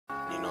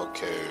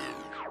Okay.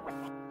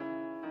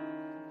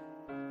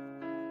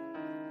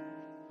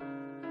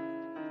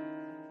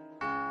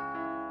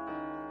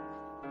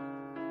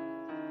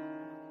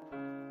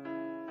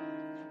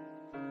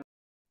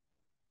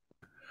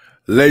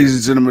 Ladies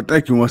and gentlemen,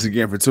 thank you once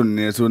again for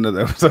tuning in to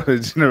another episode of the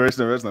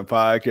Generation of Wrestling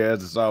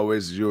Podcast. As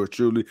always, yours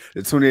truly,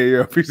 the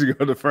 28-year-old piece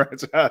of the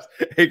franchise,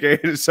 aka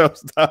the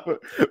showstopper,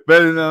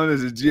 better known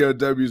as the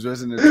GOW's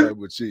Wrestling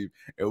Tribal Chief.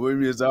 And with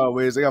me, as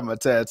always, I got my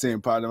tag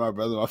team partner, my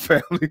brother, my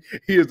family.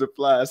 He is the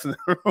flyest in the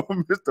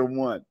room, Mr.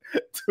 1,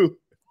 2,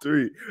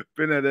 3.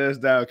 Pin that ass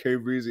down, K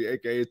Breezy,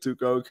 aka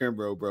Tuco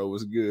Kimbro, bro.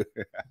 What's good?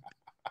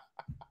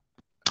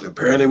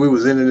 Apparently, we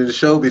was ending the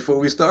show before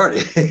we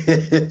started.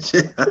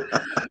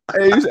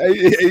 Hey,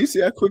 you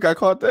see how quick I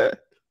caught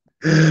that?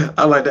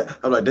 I'm like,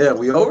 damn,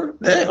 we over?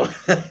 Damn,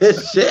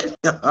 shit.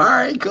 All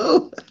right,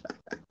 cool.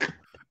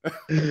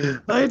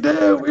 Like,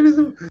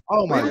 damn,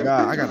 oh my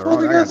god, I got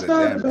the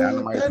damn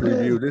Dynamite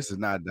preview. This is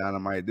not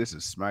Dynamite. This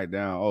is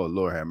SmackDown. Oh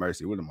Lord, have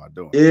mercy. What am I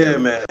doing? Yeah,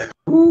 man.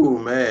 Ooh,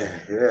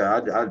 man.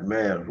 Yeah,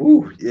 man.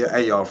 Ooh, yeah.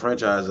 Hey, y'all,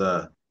 franchise.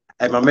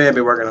 Hey, my man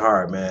been working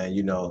hard, man.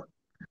 You know.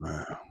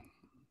 Wow.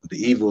 The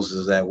Evils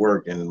is at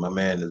work, and my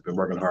man has been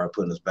working hard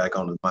putting us back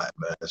on the mic,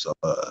 man. So,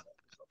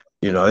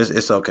 you know,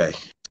 it's okay.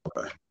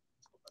 Okay.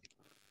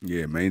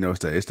 Yeah, man, you know, it's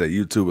that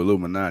YouTube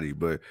Illuminati,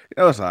 but you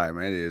know, it's all right,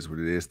 man. It is what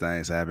it is.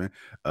 Things happen.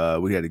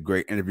 We had a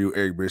great interview,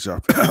 Eric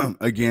Bischoff.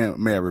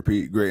 Again, may I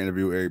repeat, great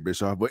interview, Eric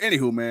Bischoff. But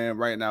anywho, man,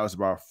 right now it's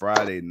about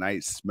Friday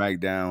night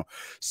SmackDown.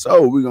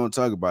 So we're gonna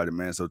talk about it,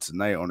 man. So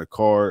tonight on the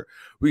card,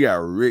 we got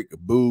Rick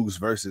Boogs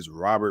versus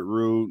Robert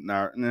Roode.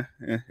 Now,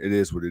 it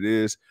is what it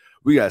is.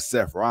 We got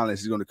Seth Rollins.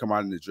 He's going to come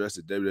out and address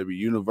the WWE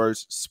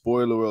Universe.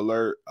 Spoiler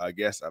alert, I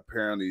guess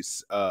apparently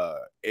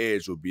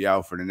Edge will be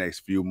out for the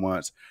next few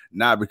months.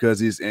 Not because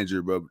he's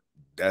injured, but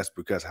that's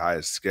because how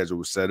his schedule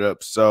was set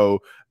up. So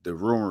the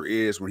rumor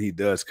is when he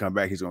does come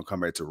back, he's going to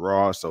come back to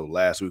Raw. So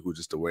last week was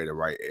just a way to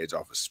write Edge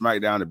off of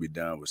SmackDown to be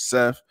done with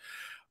Seth.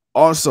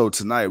 Also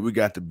tonight, we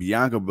got the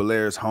Bianca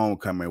Belair's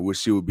homecoming, which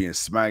she will be in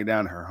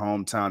SmackDown, her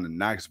hometown in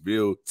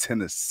Knoxville,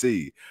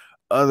 Tennessee.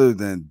 Other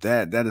than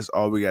that, that is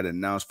all we got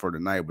announced for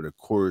tonight. But of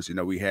course, you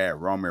know, we had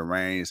Roman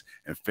Reigns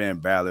and Finn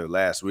Balor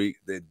last week,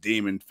 the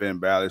demon Finn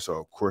Balor. So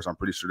of course, I'm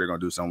pretty sure they're gonna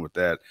do something with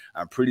that.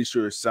 I'm pretty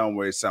sure some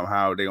way,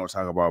 somehow, they're gonna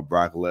talk about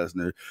Brock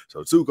Lesnar.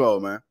 So too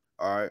cold, man.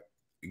 All right.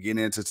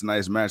 Getting into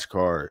tonight's match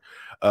card.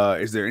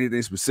 Is there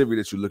anything specific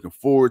that you're looking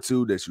forward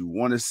to, that you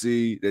want to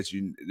see, that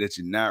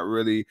you're not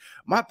really?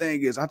 My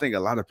thing is, I think a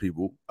lot of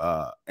people,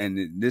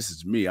 and this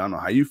is me, I don't know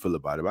how you feel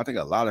about it, but I think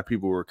a lot of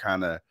people were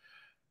kind of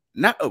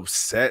not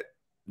upset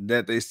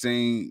that they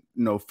seen,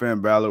 you know, Finn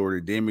Balor or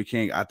the Demon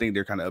King. I think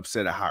they're kind of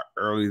upset at how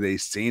early they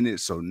seen it.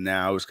 So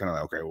now it's kind of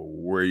like, okay, well,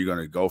 where are you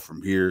gonna go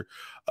from here?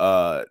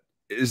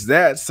 Is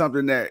that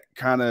something that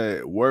kind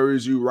of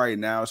worries you right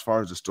now as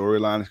far as the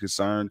storyline is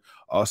concerned?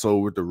 Also,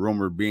 with the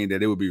rumor being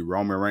that it would be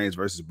Roman Reigns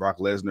versus Brock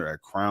Lesnar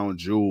at Crown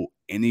Jewel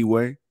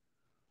anyway.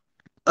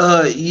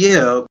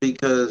 Yeah,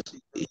 because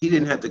he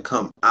didn't have to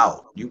come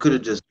out. You could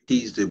have just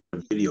teased it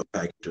with a video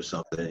package or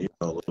something, you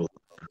know,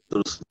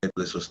 little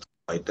snippets or stuff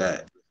like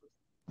that.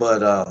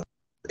 But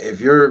if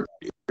you're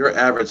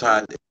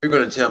advertising, if you're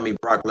going to tell me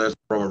Brock Lesnar,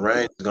 Roman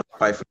Reigns is going to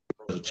fight for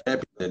the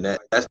champion,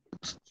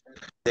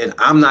 then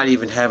I'm not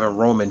even having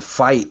Roman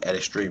fight at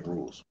Extreme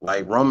Rules.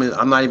 Like Roman,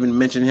 I'm not even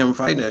mentioning him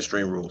fighting at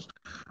Extreme Rules.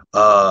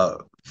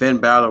 Finn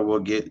Balor will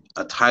get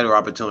a title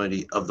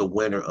opportunity of the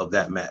winner of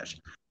that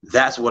match.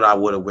 That's what I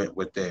would have went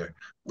with there.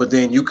 But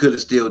then you could have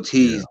still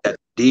teased that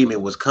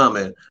Demon was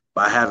coming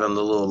by having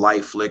the little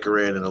light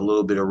flickering and a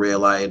little bit of red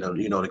light,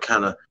 and you know, the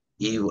kind of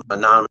evil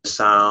anonymous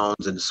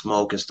sounds and the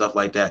smoke and stuff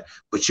like that.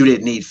 But you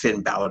didn't need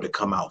Finn Balor to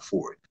come out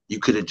for it. You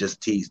could have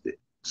just teased it.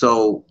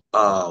 So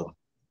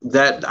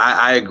that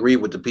I agree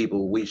with the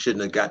people. We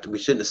shouldn't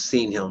have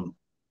seen him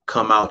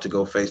come out to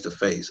go face to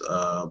face.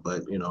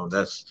 But you know,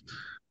 that's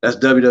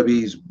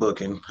WWE's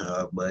booking.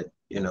 But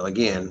you know,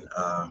 again,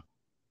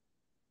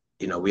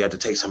 you know, we have to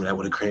take some of that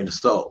with a grain of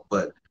salt.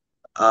 But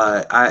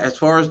as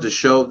far as the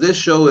show, this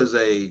show is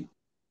a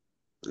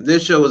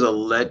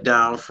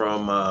letdown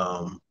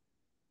from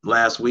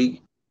last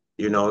week.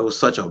 You know, it was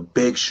such a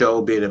big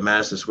show being in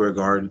Madison Square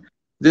Garden.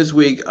 This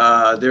week,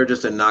 they're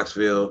just in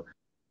Knoxville.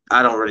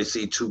 I don't really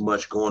see too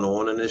much going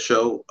on in this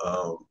show,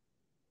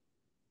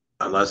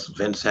 unless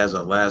Vince has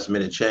a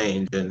last-minute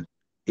change and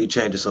he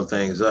changes some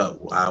things up.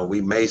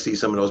 We may see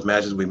some of those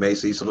matches. We may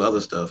see some other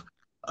stuff.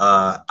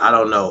 I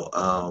don't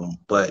know.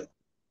 But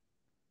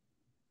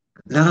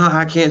no,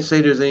 I can't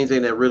say there's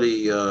anything that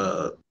really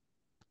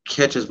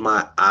catches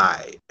my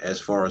eye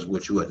as far as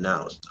what you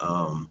announced.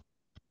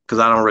 Because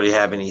I don't really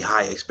have any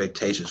high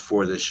expectations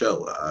for this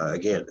show.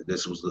 Again,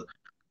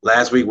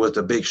 last week was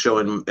the big show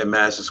in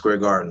Madison Square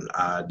Garden.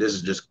 This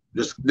is just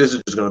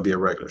going to be a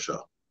regular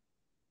show.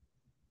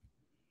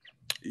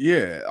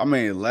 Yeah, I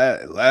mean,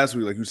 last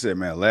week, like you said,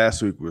 man,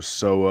 last week was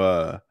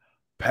so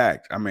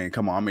packed. I mean,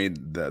 come on. I mean,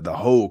 the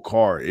whole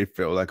card, it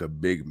felt like a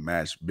big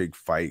match, big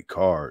fight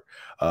card.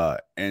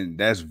 And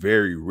that's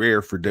very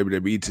rare for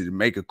WWE to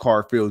make a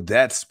card feel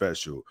that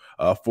special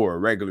for a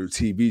regular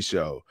TV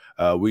show.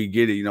 We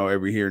get it,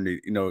 every here and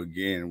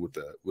again with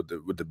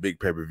the big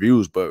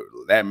pay-per-views, but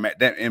that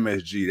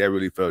MSG that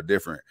really felt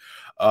different.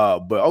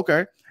 But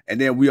okay.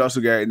 And then we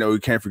also got, we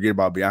can't forget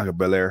about Bianca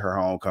Belair, her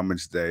homecoming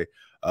today.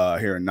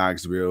 Here in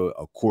Knoxville.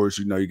 Of course,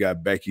 you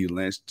got Becky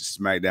Lynch, the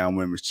SmackDown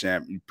Women's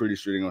Champ. You're pretty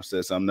sure they're gonna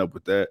set something up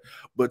with that.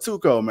 But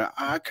Tuco, man,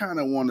 I kind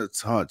of want to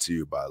talk to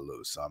you about a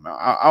little something.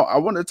 I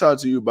want to talk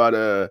to you about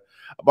a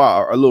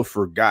little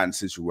forgotten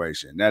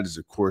situation. That is,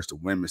 of course, the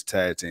Women's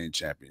Tag Team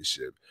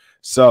Championship.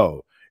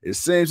 So it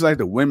seems like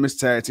the Women's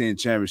Tag Team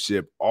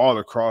Championship all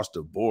across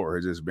the board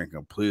has just been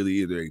completely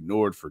either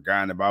ignored,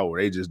 forgotten about, or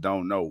they just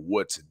don't know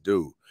what to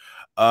do.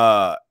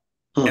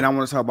 And I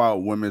want to talk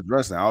about women's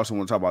wrestling. I also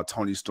want to talk about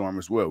Toni Storm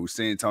as well. We've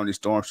seen Toni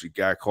Storm. She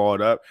got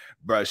called up,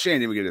 but she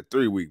didn't even get a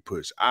 3-week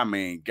push. I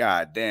mean,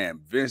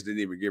 goddamn, Vince didn't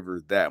even give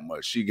her that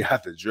much. She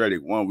got the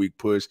dreaded 1-week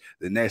push.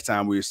 The next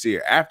time we see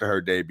her after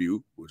her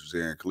debut, which was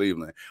here in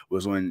Cleveland,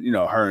 was when,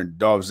 her and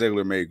Dolph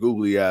Ziggler made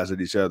googly eyes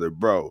at each other.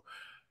 Bro,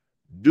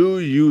 do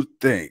you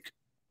think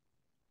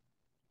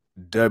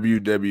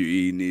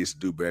WWE needs to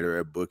do better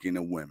at booking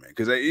the women?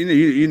 Because,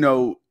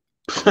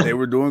 they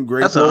were doing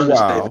great for a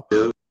while.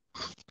 Dude.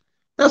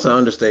 That's an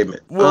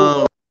understatement.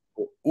 Well,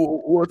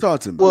 talk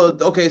to me.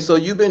 Well, okay, so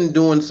you've been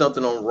doing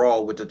something on Raw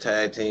with the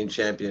tag team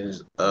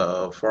champions,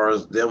 as far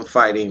as them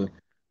fighting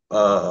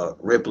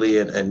Ripley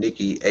and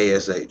Nikki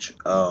ASH.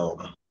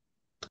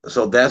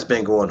 So that's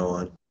been going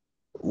on.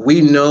 We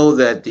know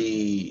that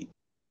the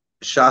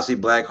Shotzi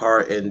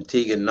Blackheart and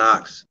Tegan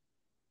Nox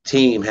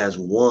team has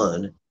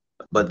won,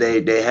 but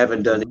they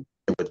haven't done anything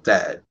with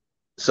that.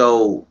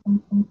 So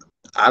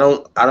I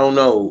don't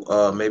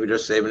know. Maybe they're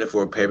saving it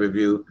for a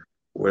pay-per-view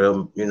where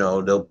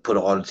they'll put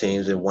all the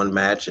teams in one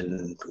match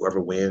and whoever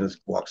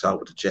wins walks out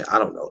with the champ. I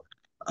don't know.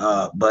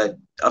 But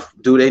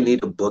do they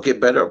need to book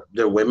it better?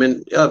 They're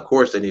women. Yeah, of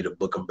course they need to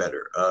book them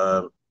better.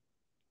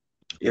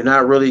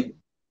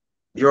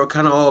 You're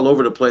kind of all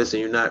over the place and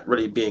you're not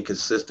really being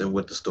consistent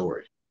with the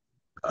story.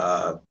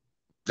 The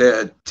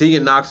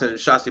Tegan Nox and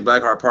Shotzi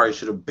Blackheart probably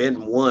should have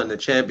won the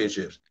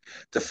championships.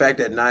 The fact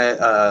that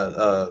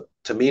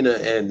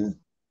Tamina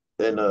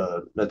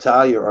and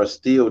Natalya are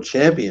still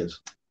champions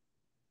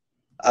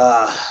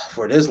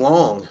for this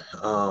long,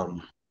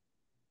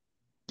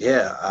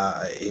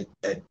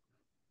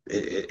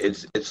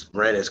 it's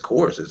ran its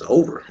course. It's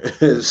over.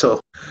 So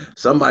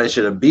somebody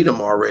should have beat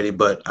them already.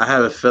 But I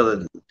have a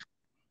feeling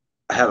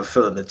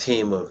the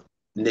team of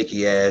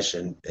Nikki Ash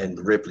and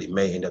Ripley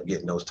may end up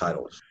getting those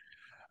titles.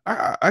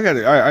 I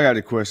got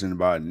a question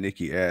about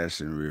Nikki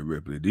Ash and Rhea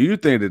Ripley. Do you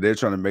think that they're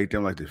trying to make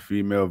them like the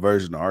female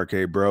version of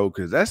RK Bro?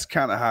 Because that's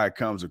kind of how it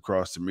comes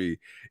across to me.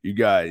 You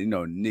got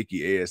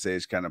Nikki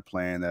ASH kind of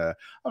playing I'm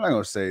not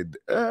gonna say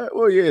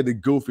the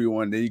goofy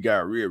one. Then you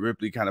got Rhea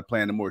Ripley kind of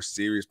playing the more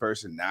serious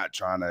person, not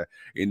trying to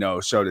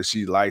show that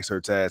she likes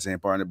her tag team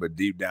partner, but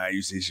deep down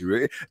you see she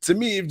really. To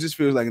me, it just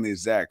feels like an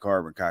exact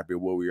carbon copy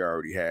of what we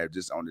already have,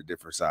 just on the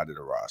different side of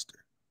the roster.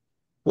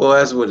 Well,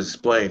 as was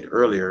explained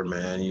earlier,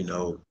 man,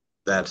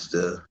 that's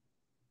the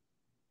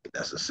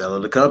sell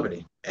of the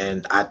company,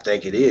 and I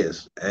think it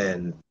is.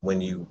 And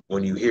when you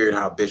hear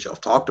how Bischoff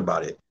talked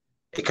about it,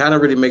 it kind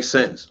of really makes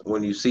sense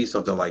when you see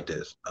something like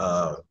this.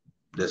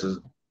 This is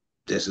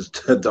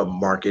the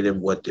market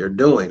and what they're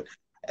doing,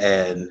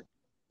 and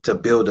to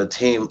build a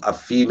team, a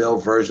female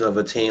version of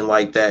a team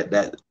like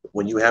that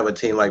when you have a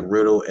team like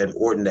Riddle and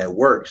Orton that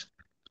works,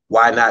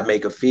 why not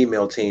make a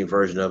female team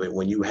version of it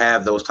when you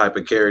have those type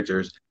of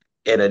characters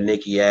in a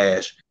Nikki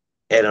Ash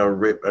and a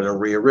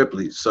Rhea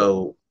Ripley?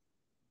 So,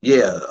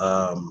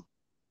 I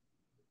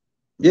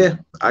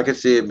can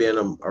see it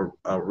being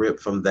a rip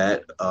from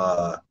that.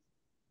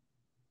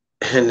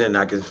 And then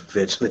I can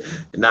eventually,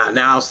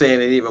 now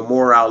saying it even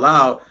more out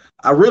loud,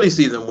 I really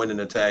see them winning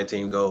the tag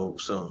team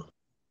gold soon.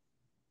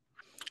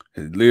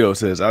 Leo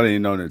says, I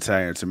didn't know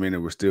Natalya and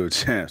Tamina were still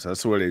champs. I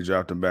swear they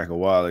dropped them back a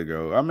while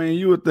ago. I mean,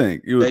 you would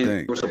think.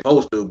 They were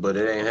supposed to, but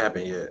it ain't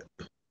happened yet.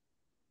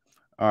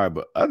 All right,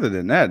 but other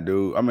than that,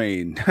 dude, I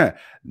mean,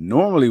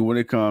 normally when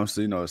it comes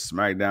to,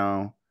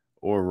 SmackDown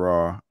or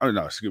Raw,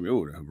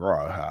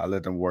 Raw, I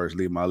let them words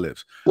leave my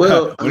lips.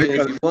 Well, I mean,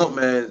 if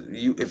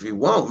you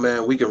want,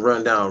 man, we can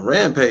run down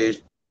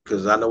Rampage,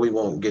 because I know we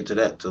won't get to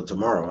that till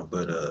tomorrow,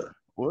 but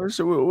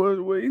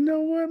you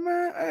know what,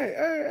 man?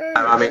 Hey,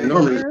 I mean,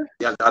 normally,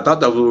 I thought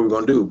that was what we were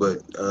gonna do, but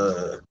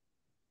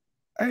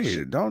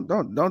hey,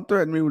 don't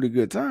threaten me with a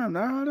good time.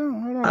 Now, hold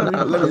on.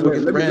 I might as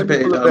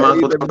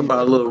well talk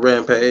about a little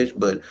Rampage,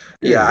 but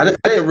I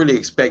didn't really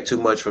expect too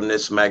much from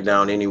this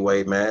SmackDown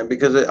anyway, man,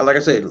 because like I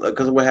said,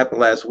 because of what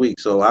happened last week.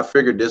 So I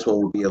figured this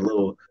one would be a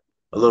little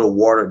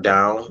watered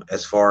down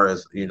as far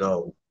as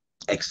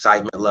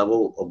excitement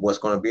level of what's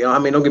going to be. I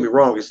mean, don't get me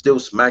wrong, it's still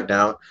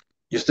SmackDown.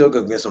 You're still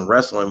gonna get some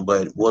wrestling,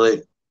 but will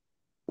it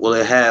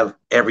have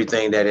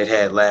everything that it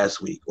had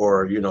last week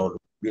or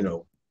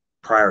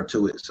prior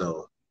to it?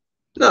 So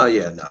No,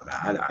 yeah, no,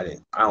 man. I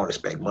didn't. I don't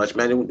expect much,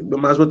 man. We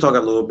might as well talk a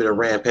little bit of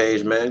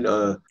Rampage, man.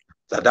 I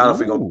doubt if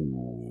we're gonna.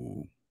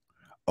 Ooh.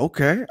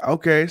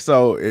 Okay.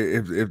 So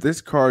if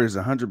this card is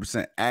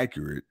 100%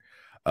 accurate,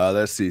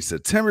 let's see.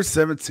 September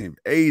 17th,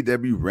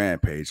 AEW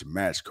Rampage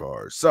match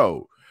card.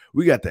 So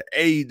we got the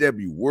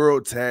AEW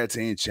World Tag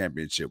Team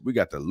Championship. We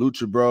got the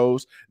Lucha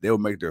Bros. They will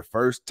make their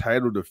first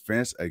title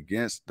defense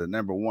against the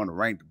 #1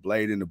 ranked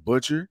Blade and the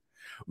Butcher.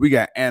 We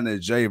got Anna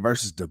Jay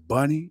versus the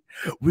Bunny.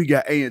 We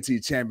got A&T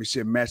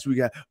Championship match. We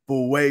got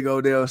Fuego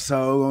del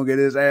Sol gonna get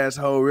his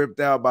asshole ripped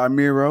out by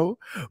Miro.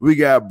 We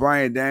got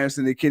Bryan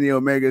Danielson and Kenny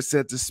Omega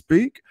set to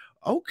speak.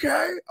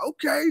 Okay.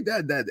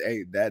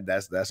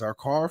 That's our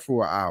card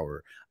for an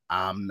hour.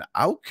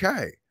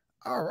 Okay.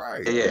 All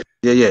right.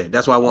 Yeah.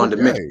 That's why I wanted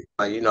to mention.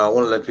 Okay. Like, I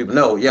want to let people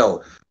know,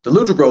 yo, the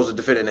Lucha Bros are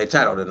defending their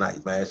title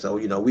tonight, man. So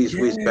we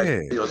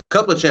expect Yeah. a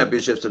couple of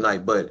championships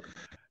tonight, but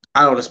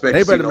I don't expect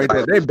They to see better make nobody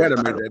that. They lose their better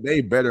make title. that. They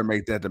better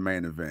make that the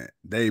main event.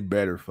 They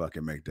better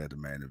fucking make that the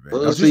main event.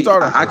 We'll Don't you see.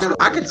 start on I that can show,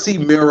 I man. can see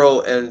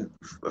Miro and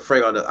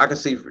Frey. I can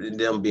see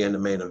them being the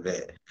main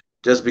event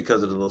just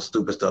because of the little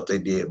stupid stuff they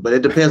did. But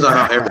it depends on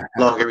how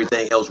long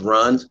everything else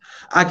runs.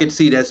 I can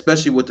see that,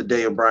 especially with the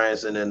Daniel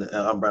Bryanson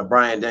and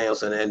Bryan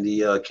Danielson and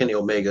the Kenny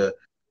Omega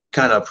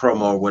kind of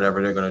promo or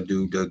whatever they're going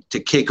to do to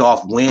kick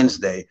off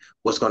Wednesday.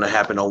 What's going to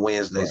happen on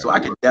Wednesday? So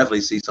Right. I can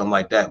definitely see something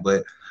like that.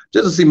 But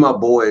just to see my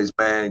boys,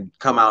 man,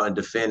 come out and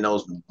defend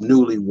those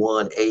newly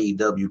won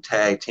AEW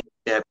Tag Team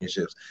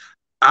Championships.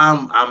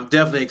 I'm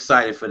definitely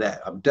excited for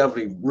that. I'm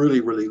definitely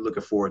really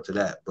looking forward to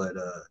that. But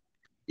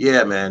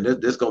yeah, man,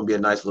 this gonna be a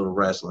nice little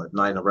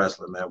night of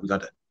wrestling, man. We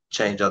got to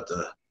change up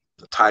the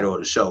title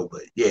of the show,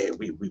 but yeah,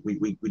 we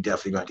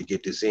definitely got to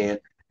get this in.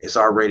 It's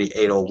already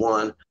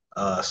 8:01.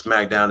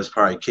 SmackDown is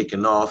probably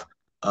kicking off.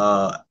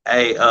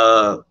 Hey,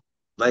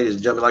 ladies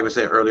and gentlemen, like I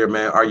said earlier,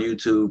 man, our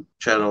YouTube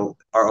channel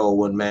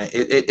RO1, man,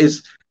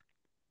 it's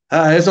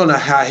on a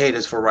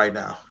hiatus for right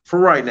now. For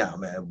right now,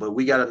 man. But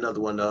we got another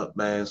one up,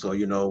 man. So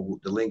the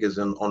link is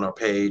on our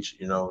page.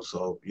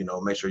 So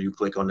make sure you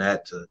click on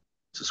that to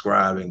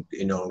subscribe and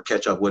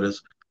catch up with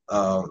us.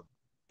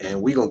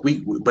 And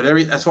but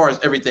as far as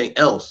everything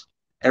else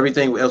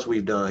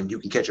we've done, you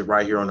can catch it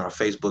right here on our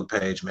Facebook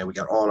page, man. We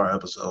got all our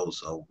episodes,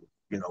 so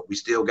we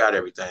still got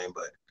everything.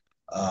 But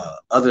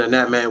other than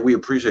that, man, we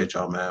appreciate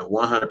y'all, man.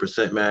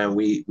 100%, man.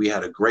 We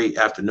had a great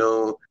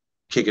afternoon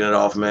kicking it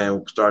off,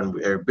 man. Starting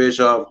with Eric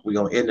Bischoff. We're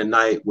gonna end the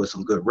night with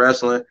some good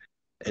wrestling.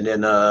 And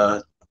then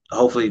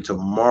hopefully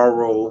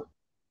tomorrow,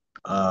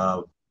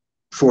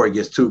 before it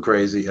gets too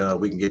crazy,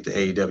 we can get the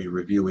AEW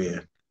review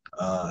in.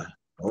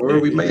 Or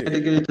we may have to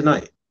get it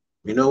tonight.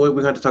 You know what?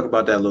 We're going to talk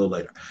about that a little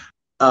later.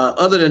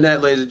 Other than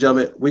that, ladies and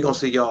gentlemen, we're going to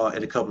see y'all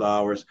in a couple of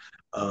hours.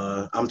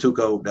 I'm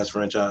Tuco. That's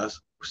Franchise.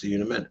 We'll see you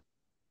in a minute.